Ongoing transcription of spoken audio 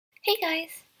Hey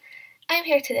guys! I'm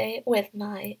here today with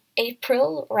my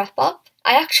April wrap-up.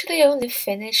 I actually only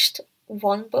finished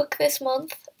one book this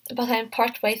month, but I'm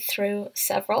partway through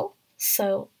several,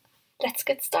 so let's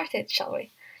get started, shall we?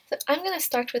 So I'm gonna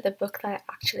start with a book that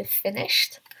I actually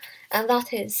finished, and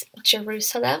that is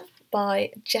Jerusalem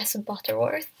by Jess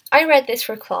Butterworth. I read this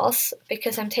for class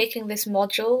because I'm taking this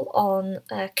module on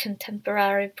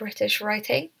contemporary British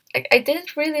writing. I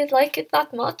didn't really like it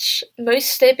that much,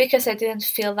 mostly because I didn't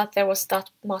feel that there was that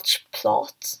much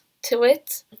plot to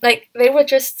it. Like, they were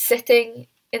just sitting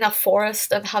in a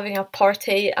forest and having a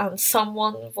party, and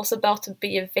someone was about to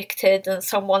be evicted, and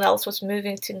someone else was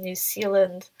moving to New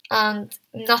Zealand, and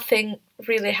nothing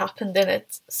really happened in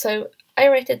it. So I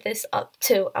rated this at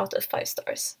 2 out of 5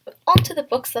 stars. On to the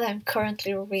books that I'm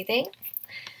currently reading.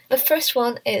 The first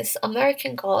one is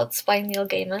American Gods by Neil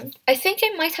Gaiman. I think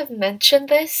I might have mentioned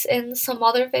this in some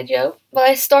other video, but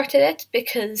I started it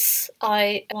because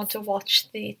I want to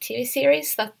watch the TV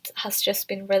series that has just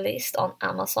been released on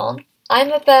Amazon.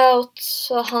 I'm about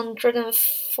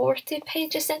 140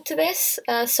 pages into this,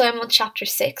 so I'm on chapter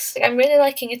 6. I'm really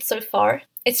liking it so far.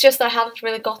 It's just I haven't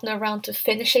really gotten around to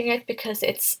finishing it because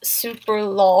it's super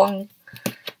long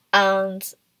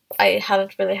and I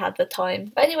haven't really had the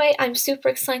time. But anyway, I'm super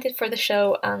excited for the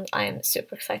show and I'm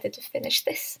super excited to finish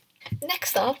this.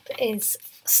 Next up is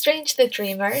Strange the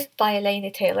Dreamer by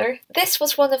Laini Taylor. This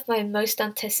was one of my most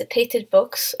anticipated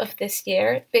books of this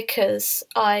year because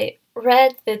I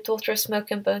read the Daughter of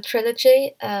Smoke and Bone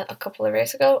trilogy a couple of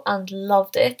years ago and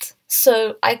loved it.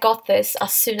 So I got this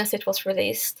as soon as it was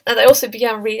released. And I also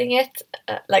began reading it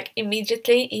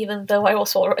immediately, even though I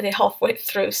was already halfway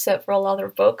through several other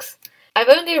books. I've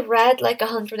only read like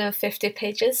 150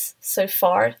 pages so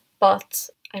far, but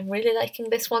I'm really liking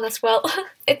this one as well.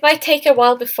 It might take a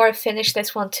while before I finish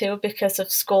this one too because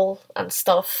of school and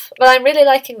stuff, but I'm really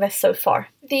liking this so far.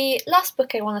 The last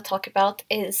book I want to talk about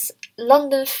is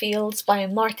London Fields by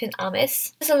Martin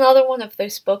Amis. This is another one of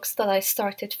those books that I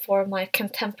started for my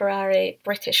contemporary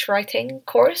British writing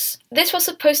course. This was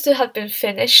supposed to have been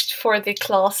finished for the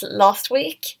class last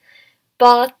week,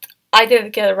 but I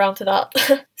didn't get around to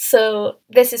that. So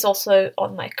this is also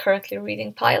on my currently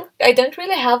reading pile. I don't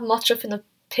really have much of an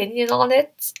opinion on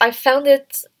it. I found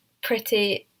it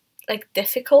pretty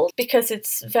difficult because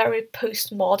it's very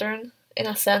postmodern in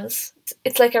a sense.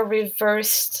 It's like a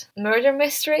reversed murder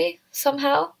mystery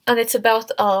somehow, and it's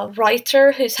about a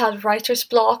writer who's had writer's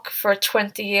block for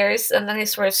 20 years and then he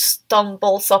sort of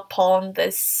stumbles upon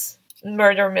this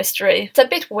murder mystery. It's a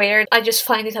bit weird. I just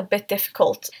find it a bit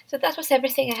difficult. So that was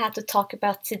everything I had to talk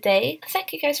about today.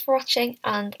 Thank you guys for watching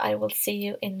and I will see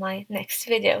you in my next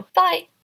video. Bye!